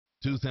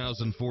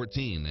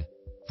2014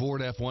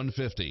 Ford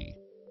F-150.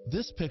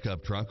 This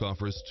pickup truck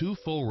offers 2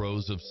 full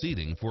rows of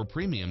seating for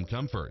premium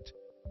comfort.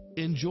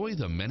 Enjoy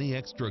the many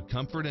extra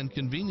comfort and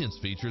convenience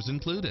features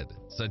included,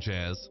 such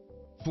as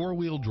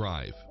 4-wheel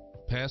drive,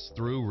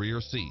 pass-through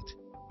rear seat,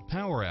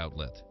 power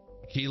outlet,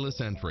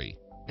 keyless entry,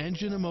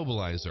 engine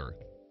immobilizer,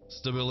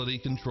 stability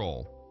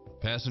control,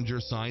 passenger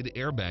side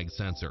airbag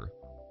sensor,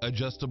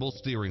 adjustable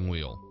steering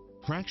wheel,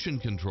 traction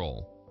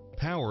control,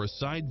 power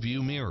side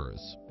view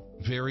mirrors,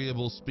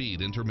 variable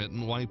speed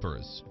intermittent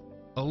wipers,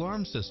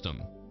 alarm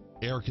system,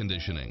 air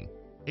conditioning,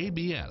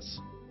 ABS,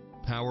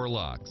 power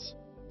locks,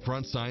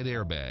 front side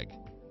airbag,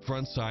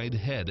 front side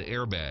head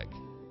airbag,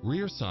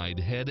 rear side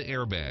head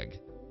airbag,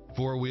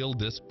 4-wheel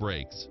disc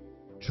brakes,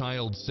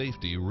 child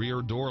safety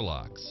rear door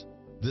locks.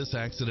 This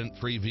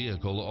accident-free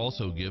vehicle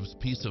also gives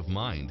peace of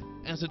mind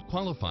as it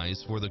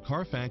qualifies for the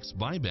Carfax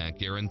buyback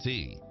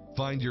guarantee.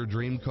 Find your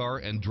dream car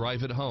and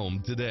drive it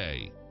home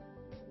today.